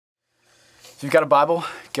If you've got a Bible,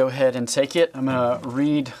 go ahead and take it. I'm going to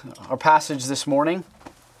read our passage this morning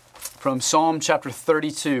from Psalm chapter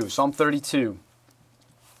 32. Psalm 32.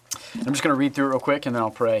 I'm just going to read through it real quick and then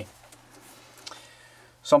I'll pray.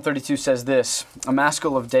 Psalm 32 says this, a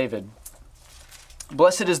maskil of David.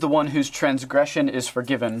 Blessed is the one whose transgression is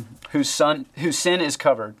forgiven, whose sin is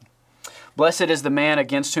covered. Blessed is the man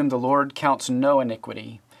against whom the Lord counts no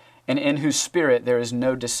iniquity, and in whose spirit there is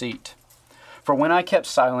no deceit. For when I kept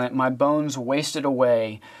silent, my bones wasted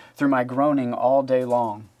away through my groaning all day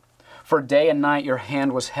long. For day and night your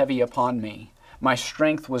hand was heavy upon me. My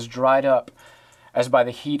strength was dried up as by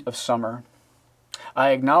the heat of summer.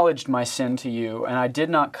 I acknowledged my sin to you, and I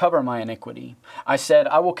did not cover my iniquity. I said,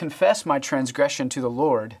 I will confess my transgression to the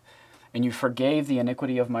Lord, and you forgave the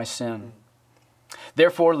iniquity of my sin.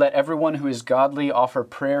 Therefore, let everyone who is godly offer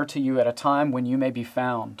prayer to you at a time when you may be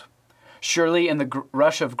found. Surely in the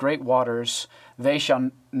rush of great waters, they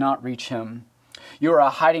shall not reach him. You are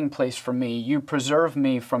a hiding place for me. You preserve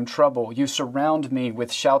me from trouble. You surround me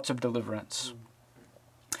with shouts of deliverance.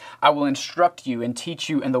 I will instruct you and teach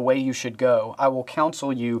you in the way you should go. I will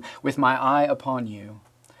counsel you with my eye upon you.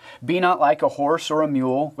 Be not like a horse or a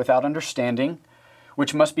mule without understanding,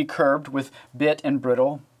 which must be curbed with bit and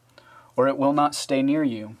bridle, or it will not stay near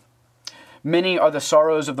you. Many are the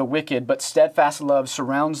sorrows of the wicked, but steadfast love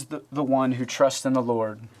surrounds the one who trusts in the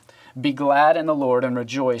Lord. Be glad in the Lord and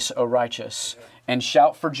rejoice, O righteous, and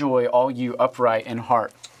shout for joy, all you upright in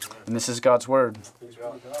heart. And this is God's word.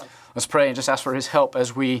 Let's pray and just ask for his help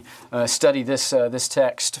as we study this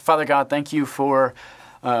text. Father God, thank you for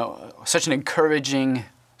such an encouraging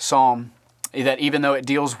psalm, that even though it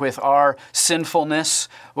deals with our sinfulness,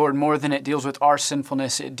 Lord, more than it deals with our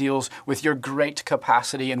sinfulness, it deals with your great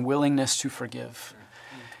capacity and willingness to forgive.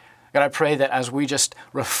 God, I pray that as we just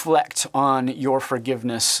reflect on your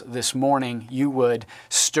forgiveness this morning, you would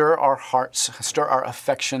stir our hearts, stir our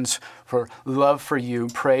affections for love for you,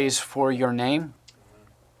 praise for your name.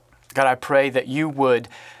 God, I pray that you would,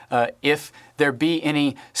 if there be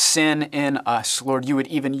any sin in us, Lord, you would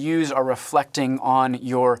even use our reflecting on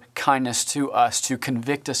your kindness to us to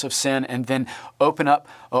convict us of sin and then open up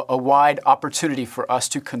a wide opportunity for us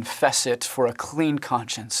to confess it for a clean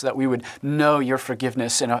conscience, so that we would know your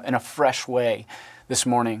forgiveness in a fresh way this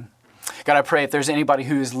morning. God, I pray if there's anybody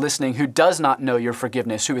who is listening who does not know your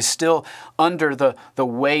forgiveness, who is still under the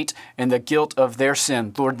weight and the guilt of their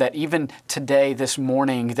sin, Lord, that even today, this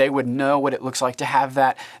morning, they would know what it looks like to have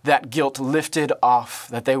that guilt lifted off,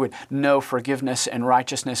 that they would know forgiveness and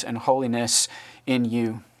righteousness and holiness in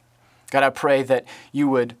you. God, I pray that you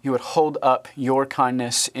would hold up your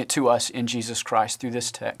kindness to us in Jesus Christ through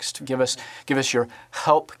this text. Give us your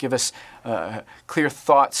help. Give us clear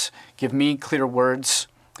thoughts. Give me clear words.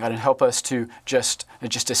 God, and help us to just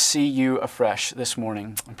to see you afresh this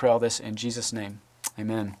morning. I pray all this in Jesus' name.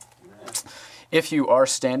 Amen. If you are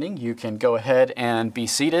standing, you can go ahead and be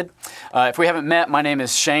seated. If we haven't met, my name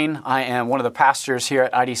is Shane. I am one of the pastors here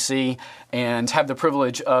at IDC and have the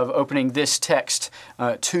privilege of opening this text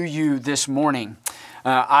to you this morning.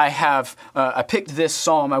 I picked this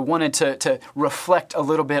psalm. I wanted to reflect a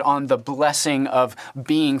little bit on the blessing of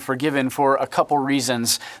being forgiven for a couple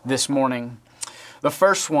reasons this morning. The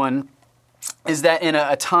first one is that in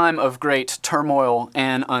a time of great turmoil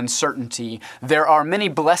and uncertainty, there are many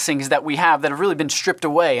blessings that we have that have really been stripped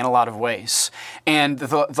away in a lot of ways. And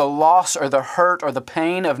the loss or the hurt or the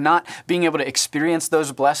pain of not being able to experience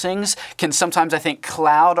those blessings can sometimes, I think,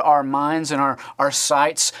 cloud our minds and our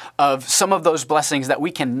sights of some of those blessings that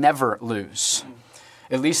we can never lose.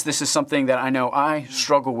 At least this is something that I know I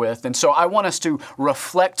struggle with. And so I want us to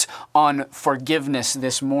reflect on forgiveness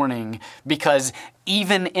this morning, because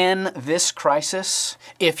even in this crisis,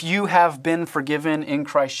 if you have been forgiven in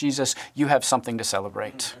Christ Jesus, you have something to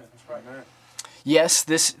celebrate. Yes,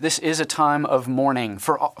 this is a time of mourning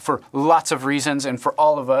for lots of reasons and for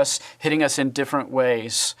all of us, hitting us in different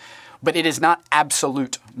ways. But it is not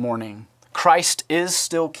absolute mourning. Christ is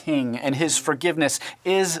still King, and his forgiveness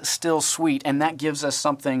is still sweet, and that gives us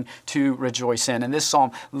something to rejoice in. And this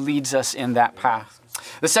psalm leads us in that path.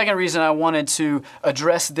 The second reason I wanted to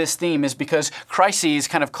address this theme is because crises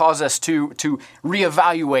kind of cause us to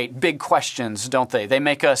reevaluate big questions, don't they? They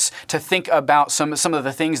make us to think about some of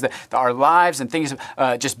the things that our lives and things,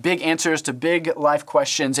 just big answers to big life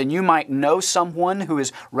questions. And you might know someone who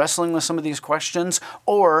is wrestling with some of these questions,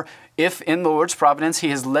 or if in the Lord's providence he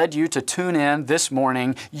has led you to tune in this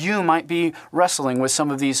morning, you might be wrestling with some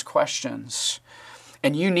of these questions.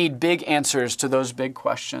 And you need big answers to those big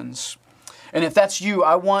questions. And if that's you,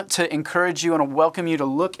 I want to encourage you and welcome you to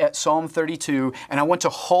look at Psalm 32, and I want to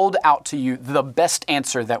hold out to you the best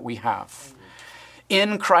answer that we have.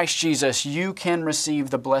 In Christ Jesus, you can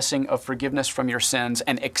receive the blessing of forgiveness from your sins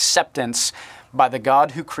and acceptance by the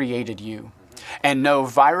God who created you. And no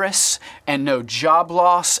virus and no job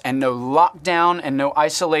loss and no lockdown and no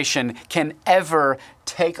isolation can ever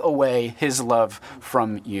take away His love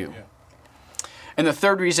from you. And the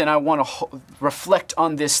third reason I want to reflect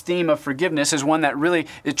on this theme of forgiveness is one that really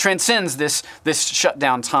it transcends this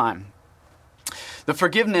shutdown time. The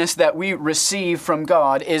forgiveness that we receive from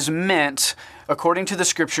God is meant, according to the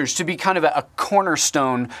Scriptures, to be kind of a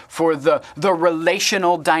cornerstone for the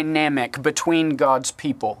relational dynamic between God's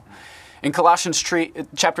people. In Colossians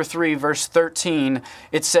chapter 3, verse 13,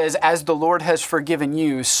 it says, "As the Lord has forgiven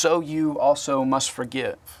you, so you also must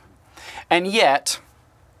forgive." And yet,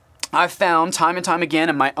 I've found time and time again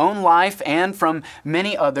in my own life and from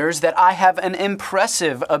many others that I have an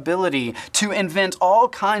impressive ability to invent all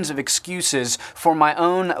kinds of excuses for my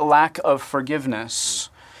own lack of forgiveness.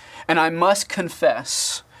 And I must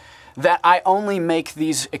confess that I only make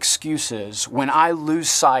these excuses when I lose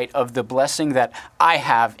sight of the blessing that I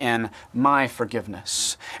have in my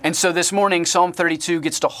forgiveness. And so this morning, Psalm 32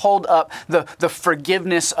 gets to hold up the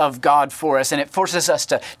forgiveness of God for us, and it forces us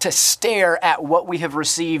to stare at what we have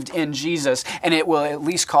received in Jesus, and it will at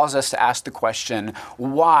least cause us to ask the question,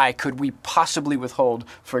 why could we possibly withhold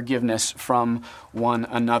forgiveness from one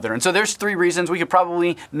another? And so there's three reasons. We could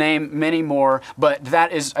probably name many more, but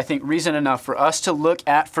that is, I think, reason enough for us to look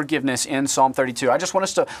at forgiveness in Psalm 32. I just want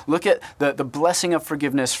us to look at the blessing of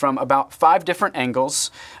forgiveness from about 5 different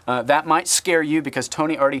angles. That might scare you because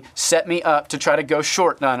Tony already set me up to try to go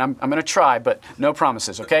short. No, and I'm going to try, but no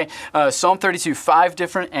promises, okay? Psalm 32, 5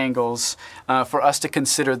 different angles for us to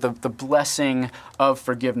consider the blessing of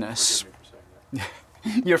forgiveness.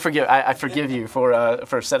 I forgive you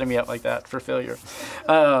for setting me up like that for failure.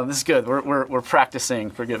 This is good. We're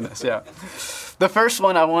practicing forgiveness. Yeah. The first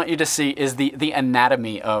one I want you to see is the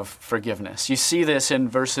anatomy of forgiveness. You see this in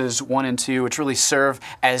verses 1 and 2, which really serve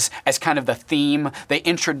as kind of the theme. They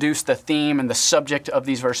introduce the theme and the subject of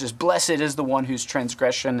these verses. Blessed is the one whose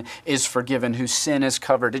transgression is forgiven, whose sin is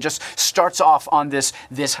covered. It just starts off on this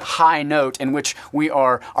high note in which we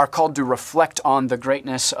are called to reflect on the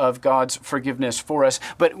greatness of God's forgiveness for us.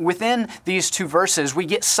 But within these 2 verses, we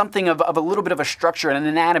get something of a little bit of a structure and an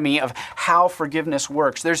anatomy of how forgiveness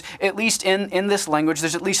works. There's at least in this language,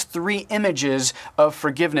 there's at least 3 images of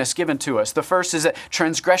forgiveness given to us. The first is that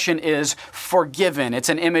transgression is forgiven. It's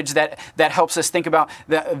an image that helps us think about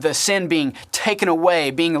the sin being taken away,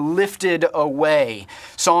 being lifted away.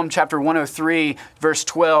 Psalm chapter 103, verse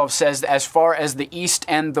 12 says, as far as the east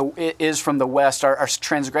is from the west, our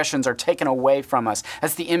transgressions are taken away from us.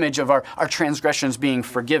 That's the image of our transgressions being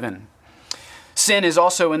forgiven. Sin is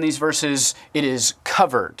also in these verses, it is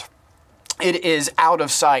covered. It is out of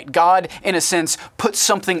sight. God, in a sense, puts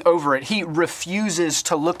something over it. He refuses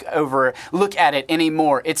to look at it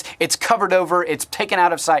anymore. It's covered over. It's taken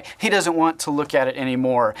out of sight. He doesn't want to look at it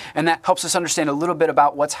anymore. And that helps us understand a little bit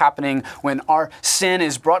about what's happening when our sin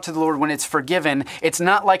is brought to the Lord, when it's forgiven. It's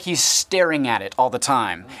not like He's staring at it all the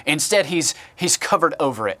time. Instead, He's covered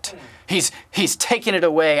over it. He's taken it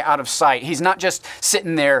away out of sight. He's not just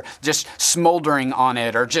sitting there just smoldering on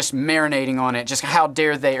it or just marinating on it, just how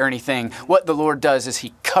dare they or anything. What the Lord does is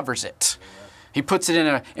He covers it. He puts it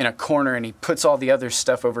in a corner and He puts all the other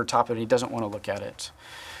stuff over top of it. He doesn't want to look at it.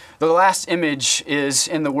 The last image is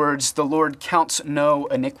in the words, the Lord counts no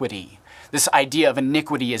iniquity. This idea of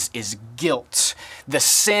iniquity is guilt. The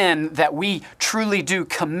sin that we truly do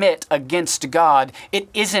commit against God, it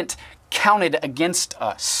isn't counted against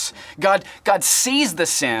us. God sees the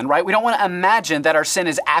sin, right? We don't want to imagine that our sin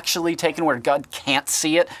is actually taken where God can't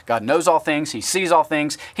see it. God knows all things. He sees all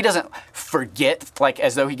things. He doesn't forget like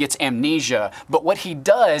as though He gets amnesia. But what He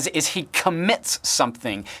does is He commits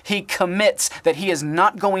something. He commits that He is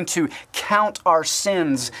not going to count our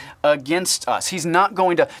sins against us. He's not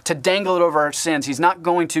going to dangle it over our sins. He's not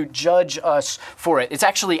going to judge us for it. It's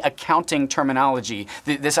actually accounting terminology,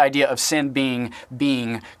 this idea of sin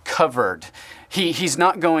being covered. He's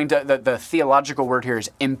not going to, the theological word here is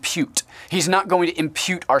impute. He's not going to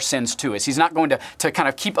impute our sins to us. He's not going to kind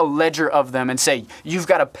of keep a ledger of them and say, you've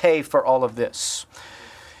got to pay for all of this.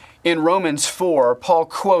 In Romans 4, Paul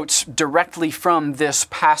quotes directly from this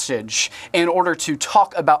passage in order to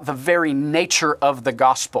talk about the very nature of the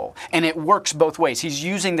gospel. And it works both ways. He's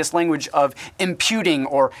using this language of imputing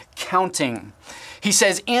or counting. He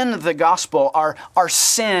says in the gospel, our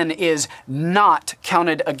sin is not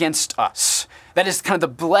counted against us. That is kind of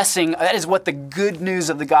the blessing. That is what the good news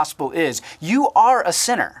of the gospel is. You are a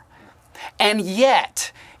sinner. And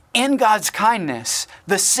yet, in God's kindness,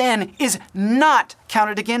 the sin is not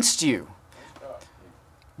counted against you.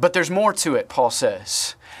 But there's more to it, Paul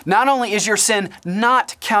says. Not only is your sin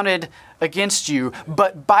not counted against you,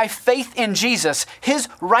 but by faith in Jesus, his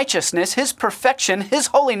righteousness, his perfection, his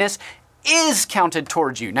holiness is counted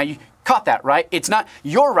towards you. Now you caught that, right? It's not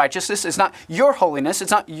your righteousness, it's not your holiness, it's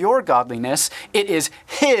not your godliness. It is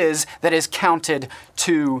his that is counted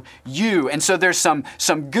to you. And so there's some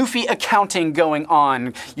goofy accounting going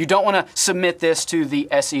on. You don't want to submit this to the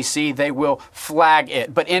SEC. They will flag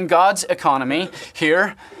it. But in God's economy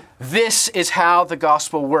here, this is how the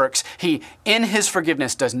gospel works. He, in his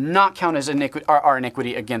forgiveness, does not count as our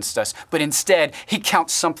iniquity against us, but instead, he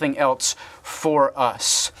counts something else for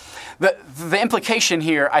us. The implication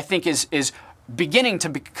here, I think, is beginning to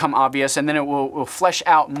become obvious, and then it will flesh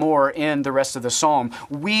out more in the rest of the psalm.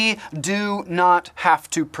 We do not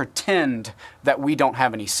have to pretend that we don't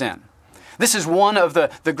have any sin. This is one of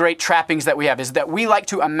the great trappings that we have, is that we like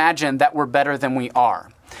to imagine that we're better than we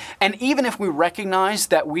are. And even if we recognize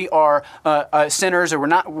that we are sinners, or we're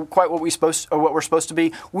not quite what we're supposed to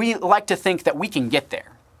be, we like to think that we can get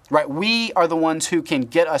there, right? We are the ones who can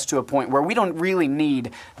get us to a point where we don't really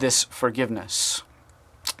need this forgiveness.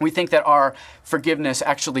 We think that our forgiveness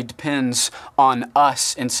actually depends on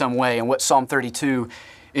us in some way. And what Psalm 32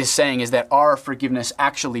 is saying is that our forgiveness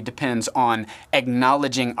actually depends on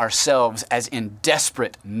acknowledging ourselves as in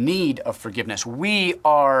desperate need of forgiveness. We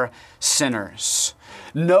are sinners.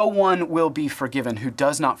 No one will be forgiven who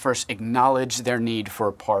does not first acknowledge their need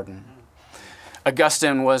for pardon.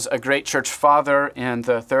 Augustine was a great church father in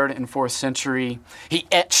the 3rd and 4th century. He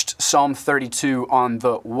etched Psalm 32 on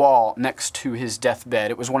the wall next to his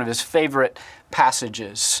deathbed. It was one of his favorite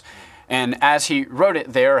passages. And as he wrote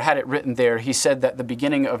it there, had it written there, he said that the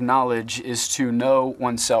beginning of knowledge is to know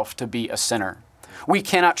oneself to be a sinner. We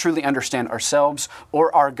cannot truly understand ourselves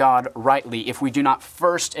or our God rightly if we do not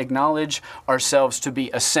first acknowledge ourselves to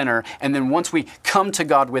be a sinner. And then once we come to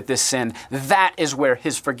God with this sin, that is where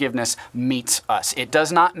his forgiveness meets us. It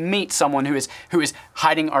does not meet someone who is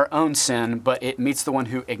hiding our own sin, but it meets the one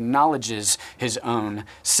who acknowledges his own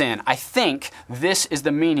sin. I think this is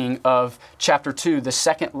the meaning of chapter 2,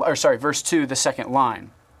 verse 2, the second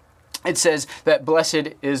line. It says that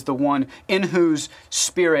blessed is the one in whose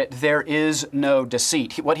spirit there is no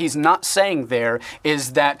deceit. What he's not saying there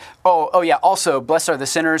is that, also blessed are the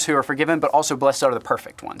sinners who are forgiven, but also blessed are the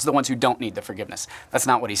perfect ones, the ones who don't need the forgiveness. That's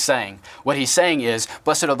not what he's saying. What he's saying is,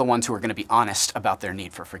 blessed are the ones who are going to be honest about their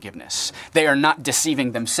need for forgiveness. They are not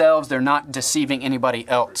deceiving themselves. They're not deceiving anybody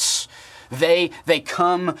else. They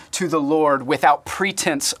come to the Lord without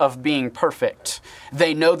pretense of being perfect.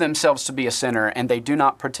 They know themselves to be a sinner, and they do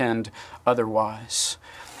not pretend otherwise.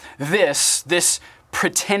 This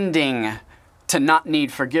pretending to not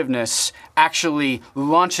need forgiveness actually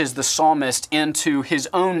launches the psalmist into his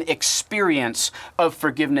own experience of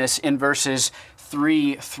forgiveness in verses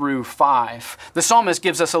 3 through 5. The psalmist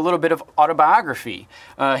gives us a little bit of autobiography.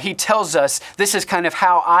 He tells us, this is kind of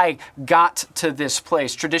how I got to this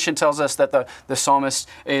place. Tradition tells us that the psalmist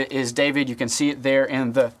is David. You can see it there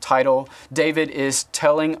in the title. David is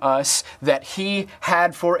telling us that he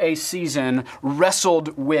had for a season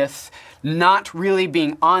wrestled with not really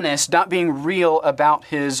being honest, not being real about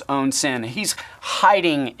his own sin. He's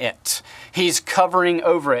hiding it. He's covering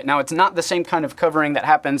over it. Now, it's not the same kind of covering that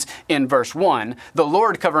happens in verse 1. The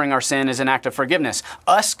Lord covering our sin is an act of forgiveness.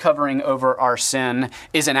 Us covering over our sin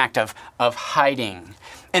is an act of hiding.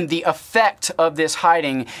 And the effect of this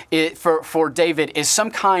hiding for David is some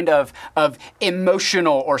kind of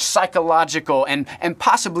emotional or psychological and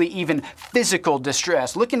possibly even physical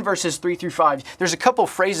distress. Look in verses 3 through 5. There's a couple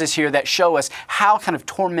phrases here that show us how kind of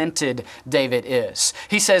tormented David is.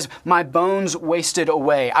 He says, my bones wasted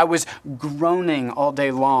away. I was groaning all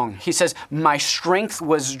day long. He says, my strength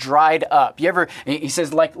was dried up. He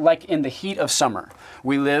says, like in the heat of summer.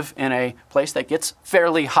 We live in a place that gets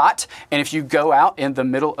fairly hot. And if you go out in the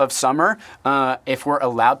middle of summer, if we're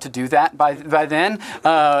allowed to do that by then,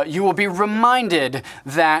 you will be reminded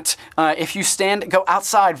that if you go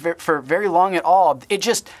outside for very long at all, it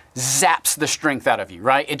just zaps the strength out of you,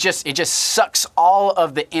 right? It just sucks all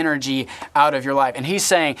of the energy out of your life. And he's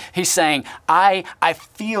saying, I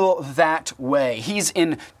feel that way. He's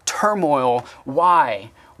in turmoil. Why?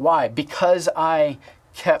 Because I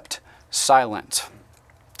kept silent.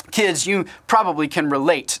 Kids, you probably can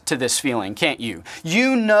relate to this feeling, can't you?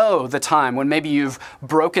 You know the time when maybe you've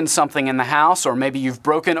broken something in the house, or maybe you've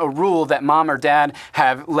broken a rule that mom or dad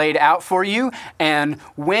have laid out for you, and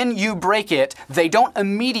when you break it, they don't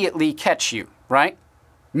immediately catch you, right?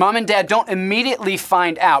 Mom and dad don't immediately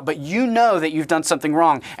find out, but you know that you've done something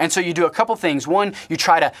wrong. And so you do a couple things. One, you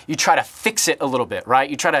try to fix it a little bit, right?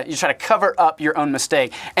 You try to cover up your own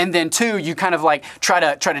mistake. And then two, you kind of like try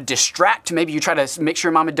to distract. Maybe you try to make sure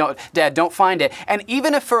mom and dad don't find it. And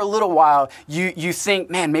even if for a little while you think,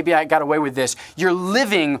 man, maybe I got away with this, you're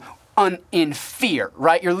living in fear,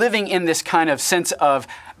 right? You're living in this kind of sense of,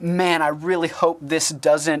 man, I really hope this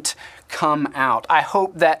doesn't come out. I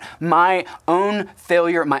hope that my own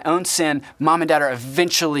failure, my own sin, mom and dad are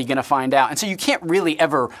eventually going to find out. And so you can't really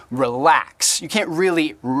ever relax. You can't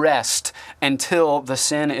really rest until the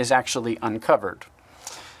sin is actually uncovered.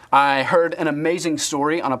 I heard an amazing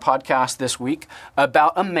story on a podcast this week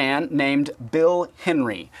about a man named Bill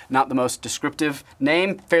Henry. Not the most descriptive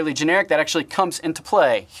name, fairly generic. That actually comes into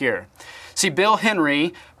play here. See, Bill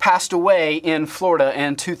Henry passed away in Florida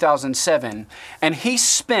in 2007, and he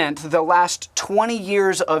spent the last 20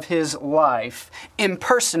 years of his life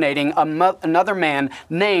impersonating another man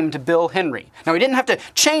named Bill Henry. Now, he didn't have to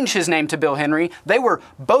change his name to Bill Henry. They were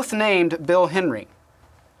both named Bill Henry.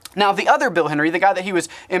 Now, the other Bill Henry, the guy that he was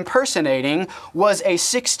impersonating, was a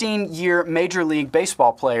 16-year Major League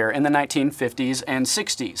Baseball player in the 1950s and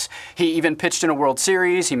 60s. He even pitched in a World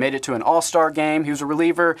Series. He made it to an All-Star game. He was a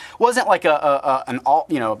reliever. Wasn't like a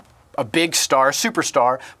big star,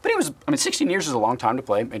 superstar, but he was, 16 years is a long time to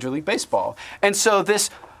play Major League Baseball. And so this,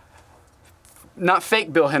 not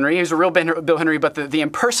fake Bill Henry, he was a real Bill Henry, but the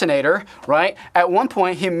impersonator, right? At one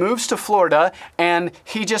point, he moves to Florida, and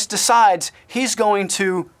he just decides he's going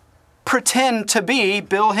to pretend to be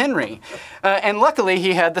Bill Henry. And luckily,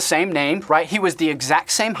 he had the same name, right? He was the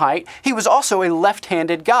exact same height. He was also a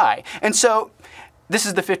left-handed guy. And so this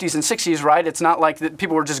is the 50s and 60s, right? It's not like that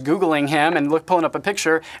people were just Googling him and pulling up a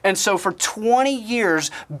picture. And so for 20 years,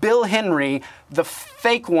 Bill Henry, the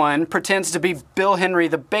fake one, pretends to be Bill Henry,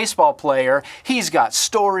 the baseball player. He's got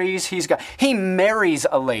stories. He marries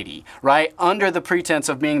a lady, right? Under the pretense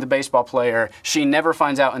of being the baseball player. She never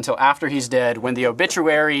finds out until after he's dead, when the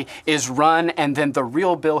obituary is run, and then the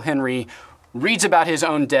real Bill Henry reads about his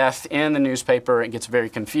own death in the newspaper and gets very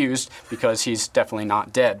confused because he's definitely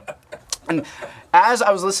not dead. And as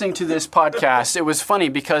I was listening to this podcast, it was funny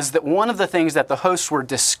because one of the things that the hosts were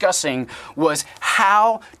discussing was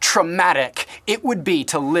how traumatic it would be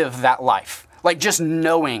to live that life. Like just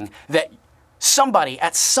knowing that somebody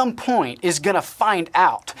at some point is going to find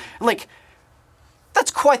out. Like, that's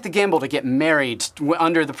quite the gamble to get married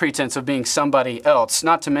under the pretense of being somebody else,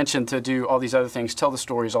 not to mention to do all these other things, tell the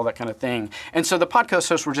stories, all that kind of thing. And so the podcast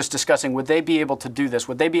hosts were just discussing, would they be able to do this?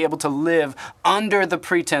 Would they be able to live under the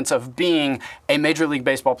pretense of being a Major League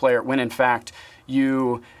Baseball player when in fact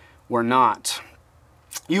you were not?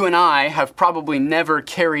 You and I have probably never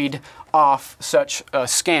carried off such a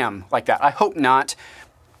scam like that. I hope not.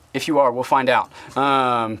 If you are, we'll find out,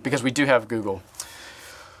 because we do have Google.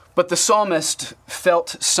 But the psalmist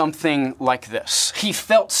felt something like this. He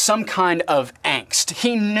felt some kind of angst.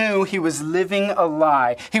 He knew he was living a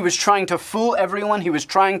lie. He was trying to fool everyone. He was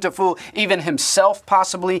trying to fool even himself,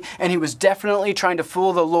 possibly. And he was definitely trying to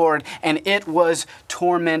fool the Lord. And it was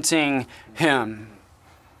tormenting him.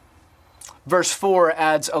 Verse 4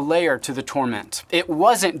 adds a layer to the torment. It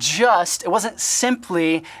wasn't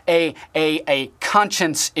simply a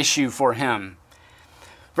conscience issue for him.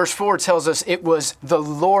 Verse 4 tells us it was the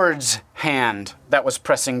Lord's hand that was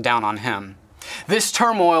pressing down on him. This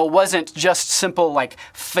turmoil wasn't just simple like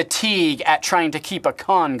fatigue at trying to keep a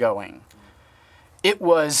con going. It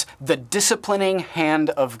was the disciplining hand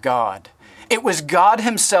of God. It was God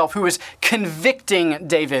himself who was convicting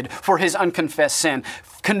David for his unconfessed sin,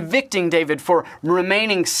 convicting David for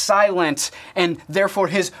remaining silent, and therefore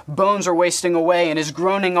his bones are wasting away and is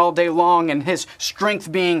groaning all day long and his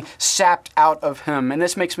strength being sapped out of him. And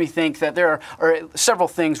this makes me think that there are several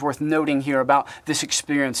things worth noting here about this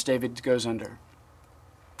experience David goes under.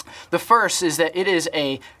 The first is that it is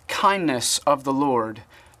a kindness of the Lord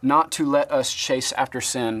not to let us chase after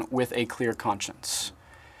sin with a clear conscience.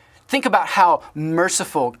 Think about how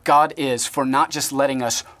merciful God is for not just letting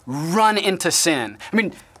us run into sin. I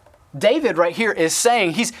mean, David right here is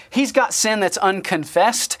saying he's got sin that's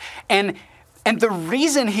unconfessed, and the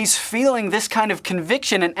reason he's feeling this kind of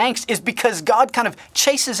conviction and angst is because God kind of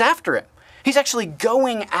chases after it. He's actually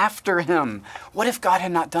going after him. What if God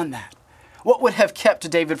had not done that? What would have kept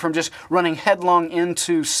David from just running headlong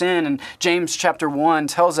into sin? And James chapter 1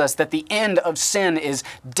 tells us that the end of sin is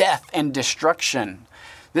death and destruction.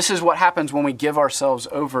 This is what happens when we give ourselves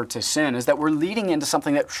over to sin, is that we're leading into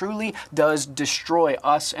something that truly does destroy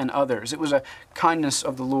us and others. It was a kindness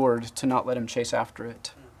of the Lord to not let him chase after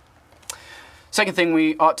it. Second thing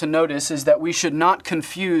we ought to notice is that we should not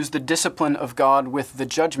confuse the discipline of God with the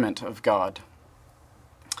judgment of God.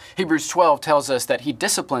 Hebrews 12 tells us that he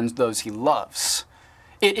disciplines those he loves.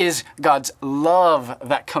 It is God's love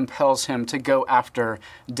that compels him to go after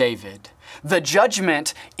David. The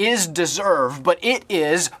judgment is deserved, but it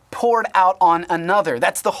is poured out on another.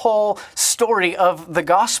 That's the whole story of the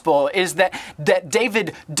gospel, is that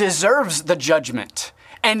David deserves the judgment.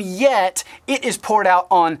 And yet, it is poured out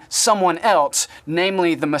on someone else,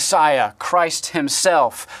 namely the Messiah, Christ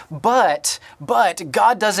himself. But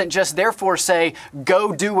God doesn't just therefore say,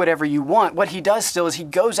 go do whatever you want. What he does still is he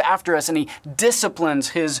goes after us and he disciplines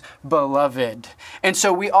his beloved. And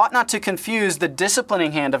so we ought not to confuse the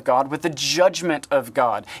disciplining hand of God with the judgment of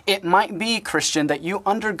God. It might be, Christian, that you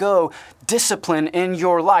undergo discipline in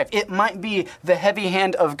your life. It might be the heavy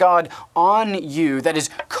hand of God on you that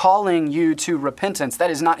is calling you to repentance.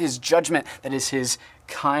 That is not his judgment. That is his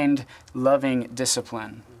kind, loving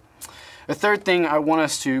discipline. The third thing I want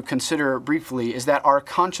us to consider briefly is that our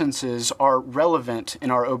consciences are relevant in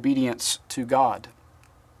our obedience to God.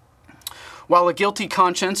 While a guilty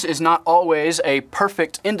conscience is not always a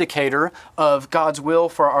perfect indicator of God's will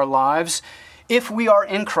for our lives, if we are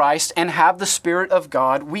in Christ and have the Spirit of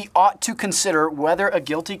God, we ought to consider whether a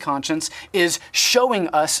guilty conscience is showing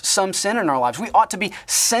us some sin in our lives. We ought to be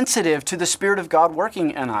sensitive to the Spirit of God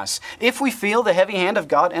working in us. If we feel the heavy hand of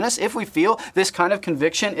God in us, if we feel this kind of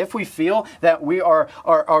conviction, if we feel that we are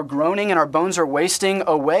groaning and our bones are wasting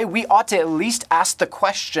away, we ought to at least ask the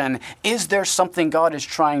question, is there something God is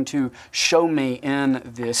trying to show me in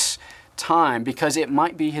this time? Because it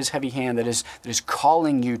might be his heavy hand that is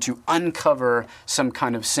calling you to uncover some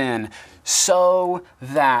kind of sin so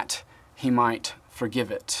that he might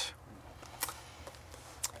forgive it.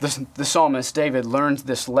 The psalmist David learned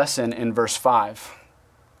this lesson in verse 5.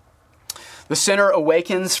 The sinner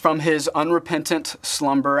awakens from his unrepentant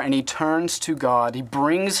slumber and he turns to God. He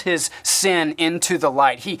brings his sin into the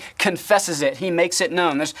light. He confesses it. He makes it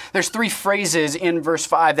known. There's three phrases in verse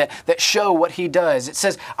 5 that show what he does. It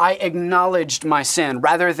says, I acknowledged my sin.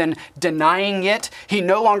 Rather than denying it, he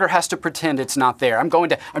no longer has to pretend it's not there. I'm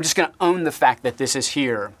just going to own the fact that this is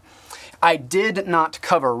here. I did not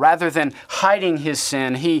cover. Rather than hiding his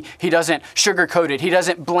sin, he doesn't sugarcoat it. He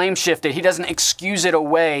doesn't blame shift it. He doesn't excuse it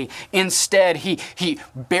away. Instead, he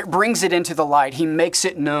brings it into the light. He makes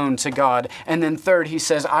it known to God. And then third, he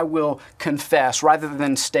says, I will confess. Rather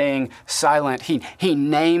than staying silent, he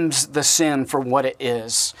names the sin for what it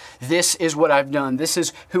is. This is what I've done. This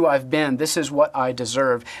is who I've been. This is what I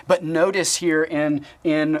deserve. But notice here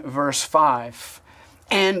in verse 5,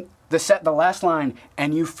 and the last line,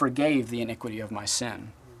 and you forgave the iniquity of my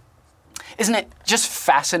sin. Isn't it just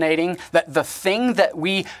fascinating that the thing that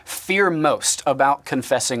we fear most about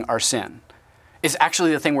confessing our sin is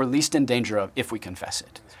actually the thing we're least in danger of if we confess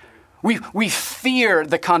it? We fear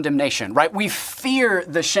the condemnation, right? We fear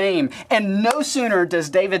the shame. And no sooner does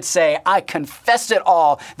David say, I confessed it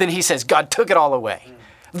all, than he says, God took it all away.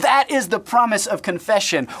 That is the promise of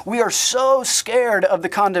confession. We are so scared of the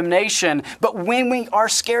condemnation, but when we are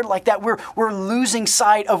scared like that, we're losing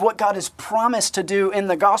sight of what God has promised to do in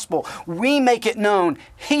the gospel. We make it known.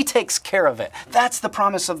 He takes care of it. That's the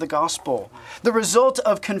promise of the gospel. The result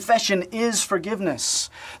of confession is forgiveness.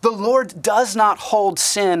 The Lord does not hold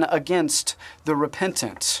sin against the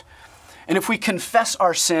repentant. And if we confess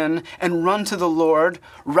our sin and run to the Lord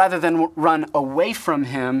rather than run away from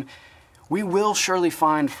him, we will surely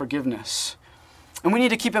find forgiveness. And we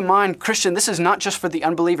need to keep in mind, Christian, this is not just for the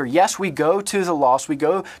unbeliever. Yes, we go to the lost, we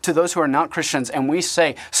go to those who are not Christians, and we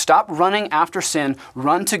say, stop running after sin,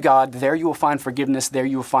 run to God. There you will find forgiveness. There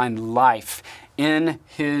you will find life in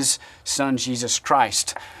his Son, Jesus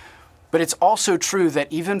Christ. But it's also true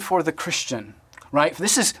that even for the Christian, right?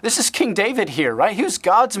 This is King David here, right? He was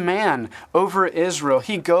God's man over Israel.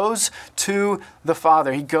 He goes to the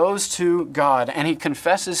Father. He goes to God and he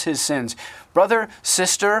confesses his sins. Brother,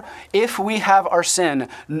 sister, if we have our sin,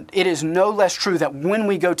 it is no less true that when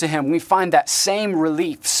we go to him, we find that same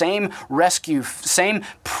relief, same rescue, same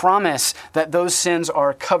promise that those sins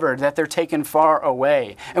are covered, that they're taken far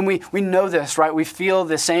away. And we know this, right? We feel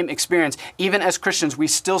the same experience. Even as Christians, we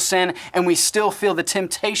still sin and we still feel the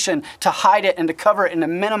temptation to hide it and to cover it and to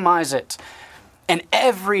minimize it. And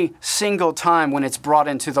every single time when it's brought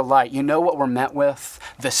into the light, you know what we're met with?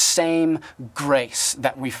 The same grace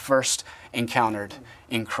that we first encountered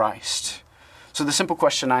in Christ. So the simple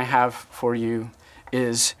question I have for you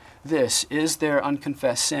is this: is there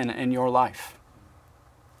unconfessed sin in your life?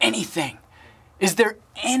 Anything. Is there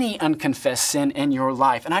any unconfessed sin in your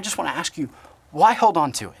life? And I just want to ask you, why hold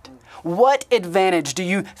on to it? What advantage do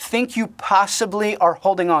you think you possibly are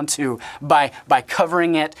holding on to by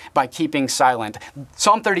covering it, by keeping silent?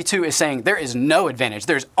 Psalm 32 is saying there is no advantage.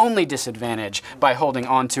 There's only disadvantage by holding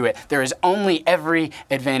on to it. There is only every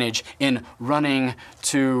advantage in running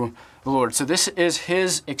to the Lord. So this is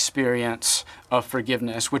his experience of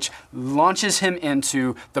forgiveness, which launches him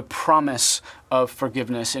into the promise of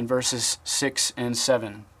forgiveness in verses 6 and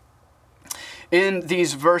 7. In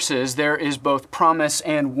these verses, there is both promise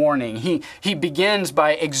and warning. He begins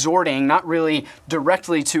by exhorting, not really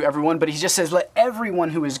directly to everyone, but he just says, let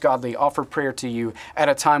everyone who is godly offer prayer to you at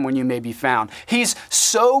a time when you may be found. He's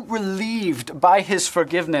so relieved by his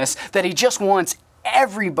forgiveness that he just wants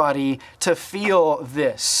everybody to feel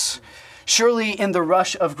this. Surely in the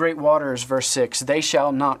rush of great waters, verse 6, they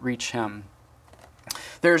shall not reach him.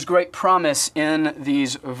 There's great promise in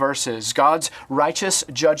these verses. God's righteous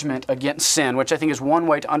judgment against sin, which I think is one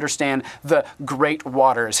way to understand the great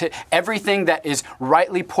waters. Everything that is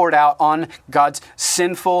rightly poured out on God's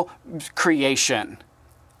sinful creation.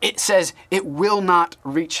 It says it will not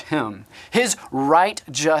reach him. His right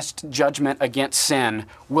just judgment against sin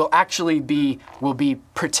will be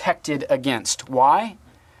protected against. Why?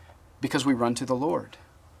 Because we run to the Lord.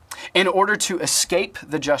 In order to escape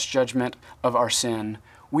the just judgment of our sin,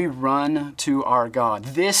 we run to our God.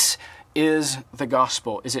 This is the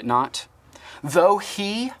gospel, is it not? Though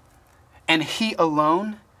he and he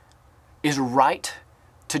alone is right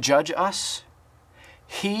to judge us,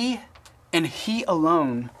 he and he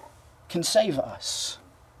alone can save us.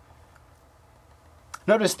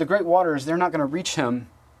 Notice the great waters, they're not going to reach him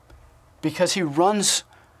because he runs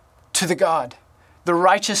to the God, the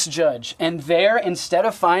righteous judge. And there, instead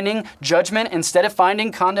of finding judgment, instead of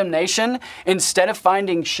finding condemnation, instead of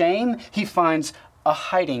finding shame, he finds a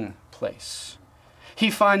hiding place.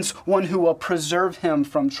 He finds one who will preserve him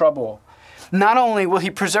from trouble. Not only will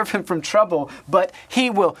he preserve him from trouble, but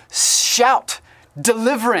he will shout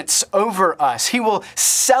deliverance over us. He will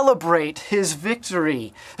celebrate his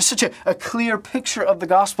victory. It's such a clear picture of the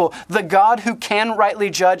gospel. The God who can rightly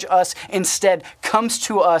judge us instead comes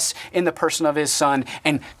to us in the person of his Son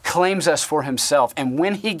and claims us for himself. And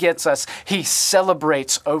when he gets us, he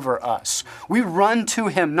celebrates over us. We run to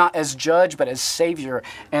him not as judge, but as Savior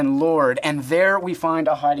and Lord. And there we find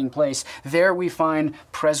a hiding place. There we find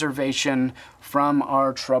preservation from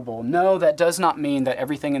our trouble. No, that does not mean that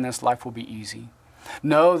everything in this life will be easy.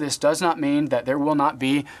 No, this does not mean that there will not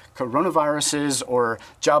be coronaviruses or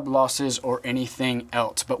job losses or anything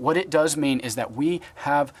else. But what it does mean is that we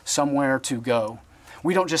have somewhere to go.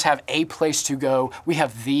 We don't just have a place to go, we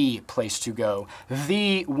have the place to go.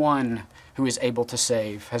 The one who is able to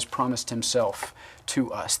save has promised himself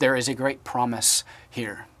to us. There is a great promise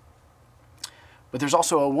here. But there's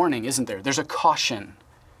also a warning, isn't there? There's a caution.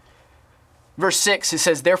 Verse 6, it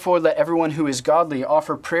says, therefore let everyone who is godly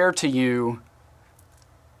offer prayer to you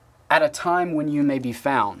at a time when you may be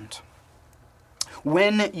found.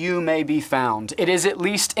 When you may be found. It is at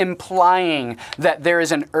least implying that there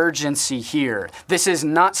is an urgency here. This is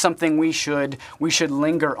not something we should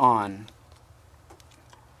linger on.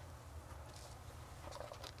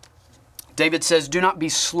 David says, do not be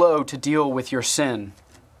slow to deal with your sin.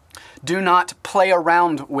 Do not play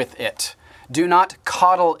around with it. Do not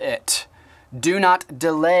coddle it. Do not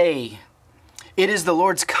delay. It is the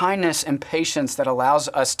Lord's kindness and patience that allows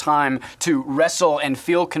us time to wrestle and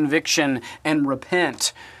feel conviction and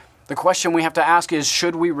repent. The question we have to ask is,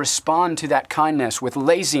 should we respond to that kindness with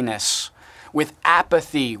laziness, with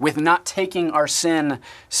apathy, with not taking our sin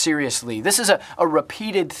seriously? This is a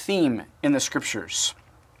repeated theme in the scriptures.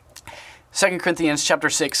 2 Corinthians chapter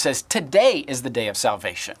 6 says, today is the day of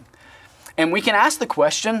salvation. And we can ask the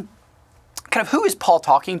question, kind of who is Paul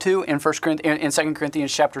talking to in 2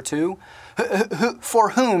 Corinthians chapter 2?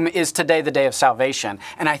 For whom is today the day of salvation?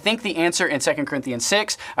 And I think the answer in 2 Corinthians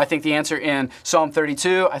 6, I think the answer in Psalm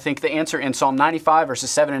 32, I think the answer in Psalm 95 verses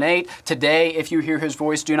 7 and 8, today if you hear his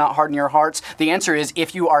voice, do not harden your hearts. The answer is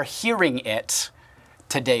if you are hearing it,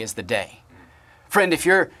 today is the day. Friend, if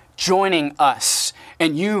you're joining us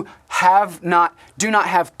and you do not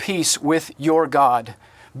have peace with your God,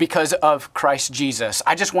 because of Christ Jesus,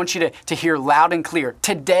 I just want you to hear loud and clear.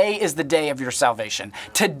 Today is the day of your salvation.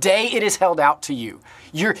 Today it is held out to you.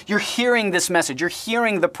 You're hearing this message. You're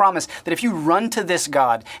hearing the promise that if you run to this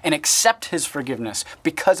God and accept his forgiveness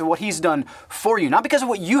because of what he's done for you, not because of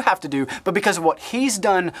what you have to do, but because of what he's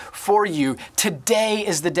done for you, today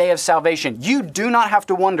is the day of salvation. You do not have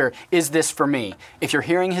to wonder, is this for me? If you're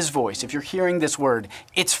hearing his voice, if you're hearing this word,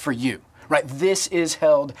 it's for you, right? This is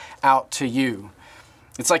held out to you.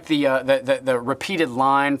 It's like the repeated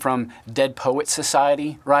line from Dead Poets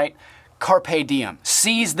Society, right? Carpe diem.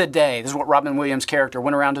 Seize the day. This is what Robin Williams' character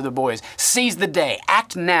went around to the boys. Seize the day.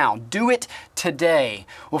 Act now. Do it today.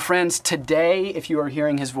 Well, friends, today, if you are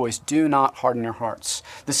hearing his voice, do not harden your hearts.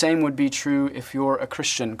 The same would be true if you're a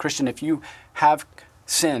Christian. Christian, if you have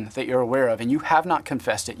sin that you're aware of and you have not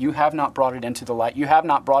confessed it, you have not brought it into the light, you have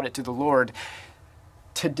not brought it to the Lord,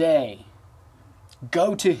 today,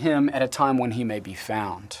 go to him at a time when he may be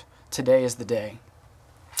found. Today is the day.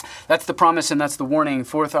 That's the promise and that's the warning.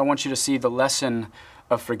 Fourth, I want you to see the lesson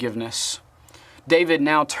of forgiveness. David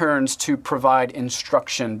now turns to provide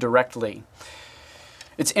instruction directly.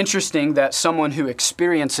 It's interesting that someone who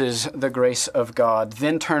experiences the grace of God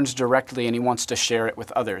then turns directly and he wants to share it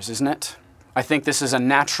with others, isn't it? I think this is a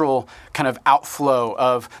natural kind of outflow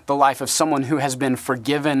of the life of someone who has been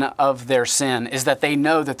forgiven of their sin, is that they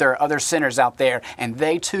know that there are other sinners out there and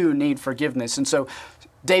they too need forgiveness. And so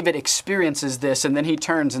David experiences this and then he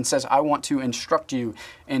turns and says, I want to instruct you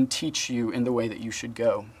and teach you in the way that you should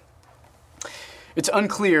go. It's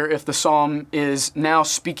unclear if the psalm is now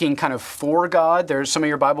speaking kind of for God. There's some of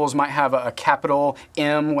your Bibles might have a capital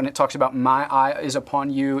M when it talks about my eye is upon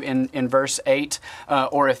you in verse 8,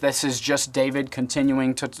 or if this is just David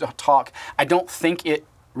continuing to talk. I don't think it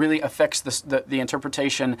really affects the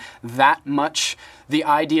interpretation that much. The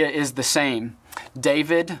idea is the same.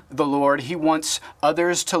 David, the Lord, he wants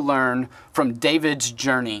others to learn from David's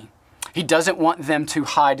journey. He doesn't want them to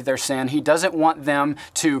hide their sin. He doesn't want them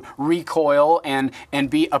to recoil and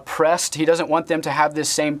be oppressed. He doesn't want them to have this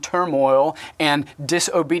same turmoil and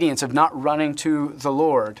disobedience of not running to the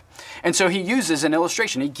Lord. And so he uses an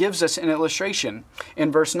illustration. He gives us an illustration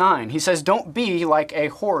in verse 9. He says, don't be like a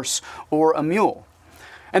horse or a mule.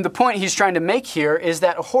 And the point he's trying to make here is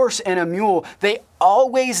that a horse and a mule, they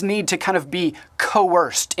always need to kind of be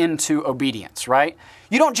coerced into obedience, right?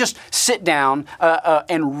 You don't just sit down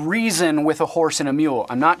and reason with a horse and a mule.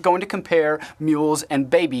 I'm not going to compare mules and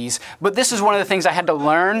babies, but this is one of the things I had to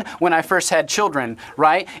learn when I first had children,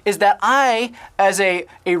 right? Is that I, as a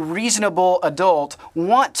reasonable adult,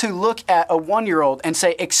 want to look at a 1-year-old and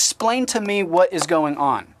say, explain to me what is going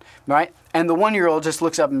on, right? And the 1-year-old just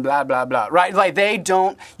looks up and blah, blah, blah, right? Like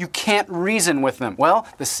you can't reason with them. Well,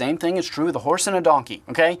 the same thing is true of the horse and a donkey,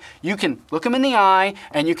 okay? You can look them in the eye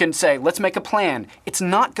and you can say, let's make a plan. It's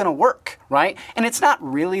not going to work, right? And it's not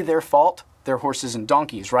really their fault. They're horses and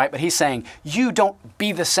donkeys, right? But he's saying, you don't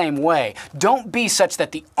be the same way. Don't be such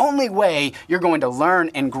that the only way you're going to learn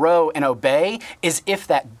and grow and obey is if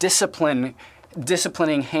that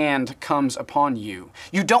disciplining hand comes upon you.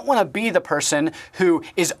 You don't want to be the person who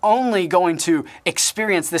is only going to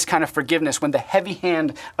experience this kind of forgiveness when the heavy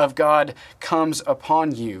hand of God comes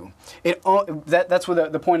upon you. That's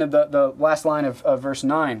what the point of the last line of verse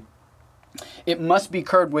 9. It must be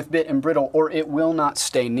curbed with bit and bridle, or it will not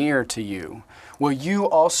stay near to you. Well, you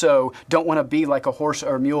also don't want to be like a horse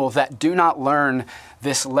or a mule that do not learn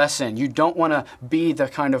this lesson. You don't want to be the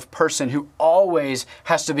kind of person who always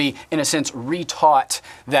has to be, in a sense, retaught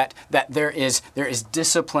that there is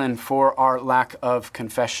discipline for our lack of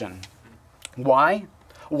confession. Why?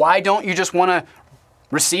 Why don't you just want to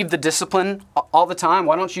receive the discipline all the time?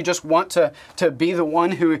 Why don't you just want to be the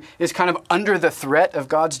one who is kind of under the threat of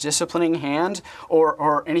God's disciplining hand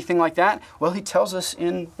or anything like that? Well, he tells us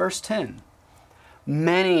in verse 10.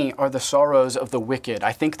 Many are the sorrows of the wicked.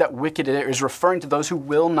 I think that wicked is referring to those who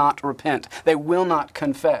will not repent. They will not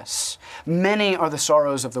confess. Many are the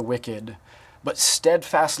sorrows of the wicked, but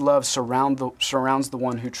steadfast love surrounds the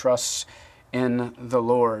one who trusts in the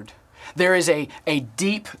Lord. There is a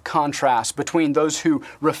deep contrast between those who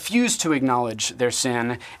refuse to acknowledge their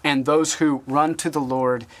sin and those who run to the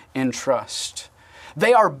Lord in trust.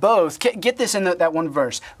 They are both, get this in that one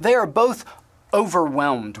verse, they are both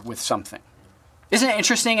overwhelmed with something. Isn't it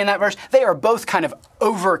interesting in that verse? They are both kind of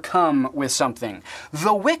overcome with something.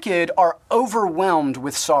 The wicked are overwhelmed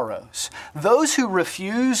with sorrows. Those who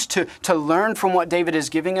refuse to learn from what David is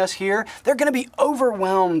giving us here, they're going to be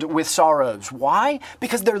overwhelmed with sorrows. Why?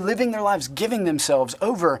 Because they're living their lives giving themselves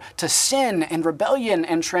over to sin and rebellion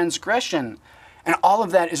and transgression. And all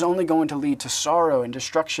of that is only going to lead to sorrow and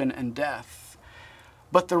destruction and death.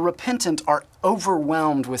 But the repentant are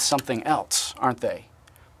overwhelmed with something else, aren't they?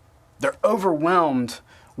 They're overwhelmed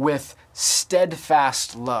with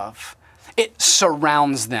steadfast love. It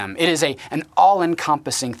surrounds them. It is an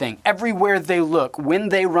all-encompassing thing. Everywhere they look, when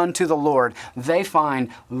they run to the Lord, they find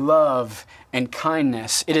love and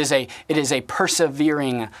kindness. It is a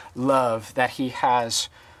persevering love that he has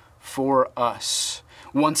for us.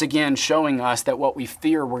 Once again, showing us that what we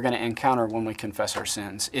fear we're going to encounter when we confess our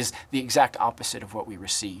sins is the exact opposite of what we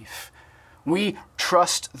receive. We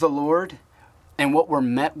trust the Lord, And what we're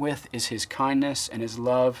met with is his kindness and his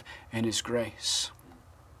love and his grace.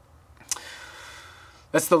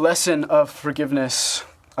 That's the lesson of forgiveness.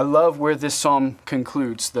 I love where this psalm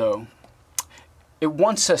concludes, though. It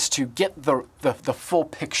wants us to get the full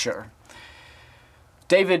picture.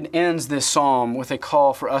 David ends this psalm with a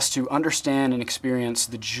call for us to understand and experience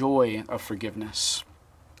the joy of forgiveness.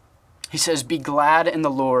 He says, "Be glad in the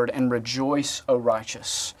Lord and rejoice, O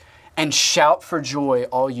righteous, and shout for joy,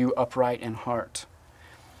 all you upright in heart."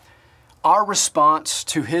 Our response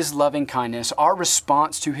to his loving kindness, our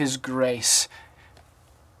response to his grace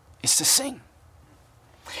is to sing.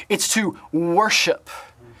 It's to worship.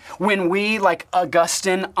 When we, like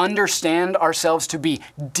Augustine, understand ourselves to be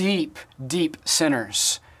deep, deep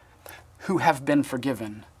sinners who have been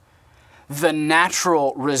forgiven, the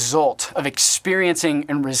natural result of experiencing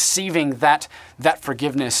and receiving that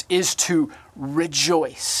forgiveness is to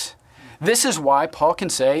rejoice. This is why Paul can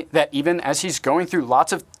say that even as he's going through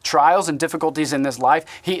lots of trials and difficulties in this life,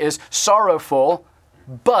 he is sorrowful,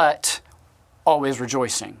 but always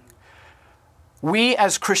rejoicing. We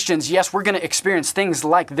as Christians, yes, we're going to experience things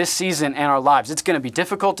like this season in our lives. It's going to be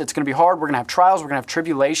difficult. It's going to be hard. We're going to have trials. We're going to have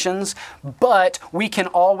tribulations. But we can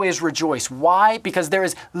always rejoice. Why? Because there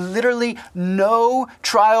is literally no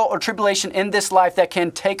trial or tribulation in this life that can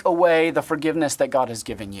take away the forgiveness that God has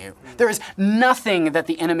given you. There is nothing that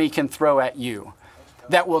the enemy can throw at you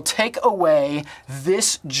that will take away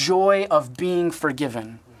this joy of being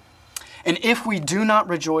forgiven. And if we do not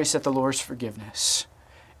rejoice at the Lord's forgiveness,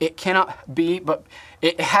 it cannot be, but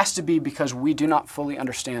it has to be because we do not fully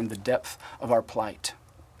understand the depth of our plight.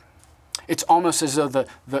 It's almost as though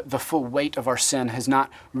the full weight of our sin has not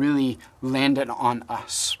really landed on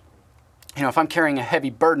us. You know, if I'm carrying a heavy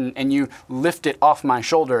burden and you lift it off my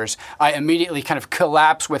shoulders, I immediately kind of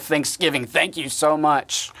collapse with thanksgiving. Thank you so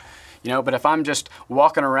much. You know, but if I'm just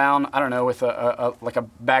walking around, I don't know, with like a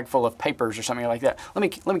bag full of papers or something like that, let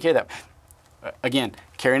me carry that. Again,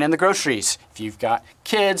 carrying in the groceries. If you've got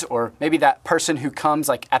kids, or maybe that person who comes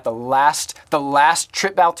like at the last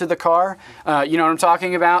trip out to the car, you know what I'm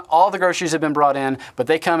talking about? All the groceries have been brought in, but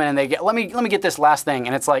they come in and they get, let me get this last thing,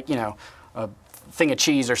 and it's like, you know, a thing of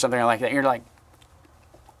cheese or something like that. And you're like,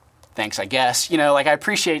 thanks, I guess. You know, like, I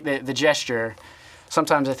appreciate the gesture.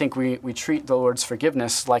 Sometimes I think we treat the Lord's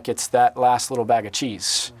forgiveness like it's that last little bag of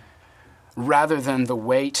cheese, rather than the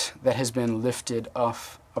weight that has been lifted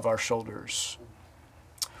off of our shoulders.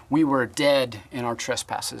 We were dead in our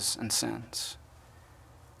trespasses and sins.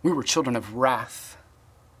 We were children of wrath.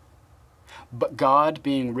 But God,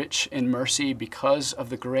 being rich in mercy because of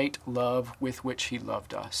the great love with which he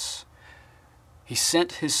loved us, he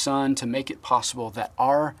sent his Son to make it possible that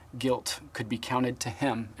our guilt could be counted to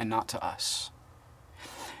him and not to us.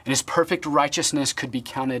 And his perfect righteousness could be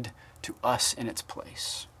counted to us in its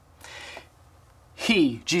place.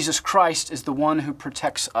 He, Jesus Christ, is the one who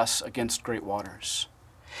protects us against great waters.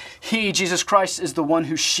 He, Jesus Christ, is the one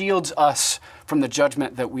who shields us from the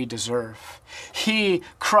judgment that we deserve. He,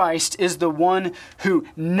 Christ, is the one who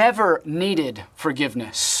never needed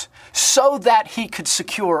forgiveness so that he could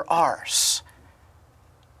secure ours.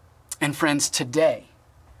 And friends, today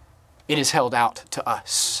it is held out to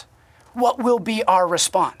us. What will be our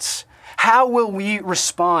response? How will we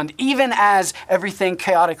respond, even as everything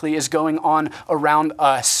chaotically is going on around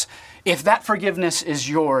us? If that forgiveness is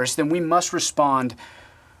yours, then we must respond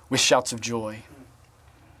with shouts of joy.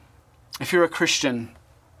 If you're a Christian,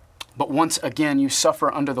 but once again you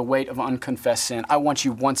suffer under the weight of unconfessed sin, I want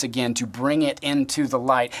you once again to bring it into the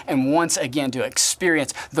light and once again to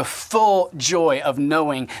experience the full joy of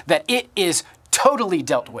knowing that it is totally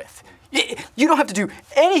dealt with. You don't have to do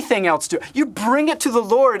anything else to it. You bring it to the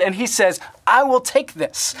Lord and he says, I will take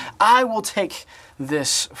this. I will take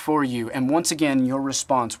this for you. And once again, your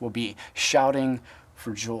response will be shouting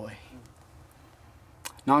for joy.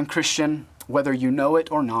 Non-Christian, whether you know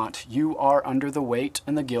it or not, you are under the weight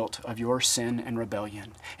and the guilt of your sin and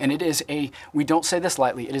rebellion. And it is we don't say this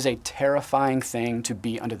lightly, it is a terrifying thing to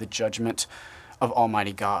be under the judgment of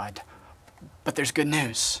Almighty God. But there's good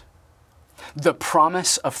news. The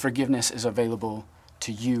promise of forgiveness is available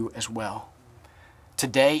to you as well.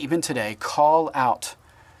 Today, even today, call out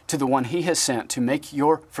to the one he has sent to make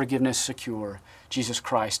your forgiveness secure, Jesus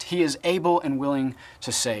Christ. He is able and willing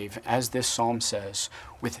to save, as this psalm says,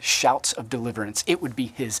 with shouts of deliverance. It would be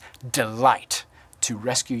his delight to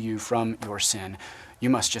rescue you from your sin. You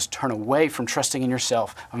must just turn away from trusting in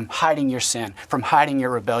yourself, from hiding your sin, from hiding your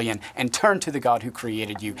rebellion, and turn to the God who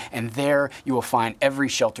created you. And there you will find every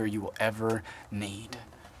shelter you will ever need.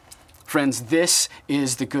 Friends, this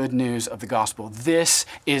is the good news of the gospel. This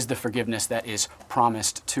is the forgiveness that is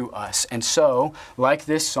promised to us. And so, like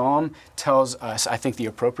this psalm tells us, I think the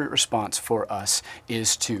appropriate response for us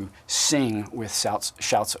is to sing with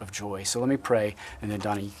shouts of joy. So let me pray, and then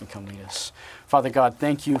Donnie, you can come lead us. Father God,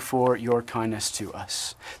 thank you for your kindness to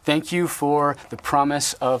us. Thank you for the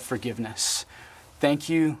promise of forgiveness. Thank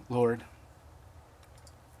you, Lord,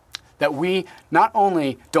 that we not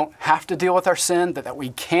only don't have to deal with our sin, but that we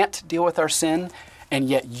can't deal with our sin, and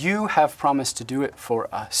yet you have promised to do it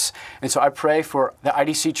for us. And so I pray for the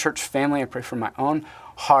IDC Church family. I pray for my own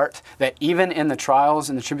heart that even in the trials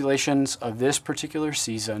and the tribulations of this particular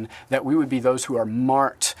season, that we would be those who are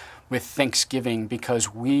marked with thanksgiving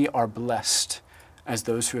because we are blessed as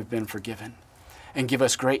those who have been forgiven. And give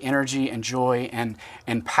us great energy and joy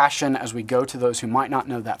and passion as we go to those who might not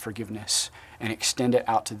know that forgiveness and extend it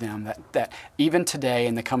out to them, that even today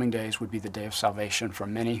in the coming days would be the day of salvation for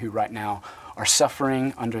many who right now are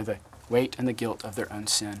suffering under the weight and the guilt of their own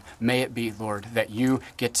sin. May it be, Lord, that you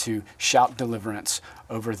get to shout deliverance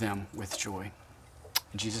over them with joy.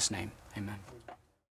 In Jesus' name, amen.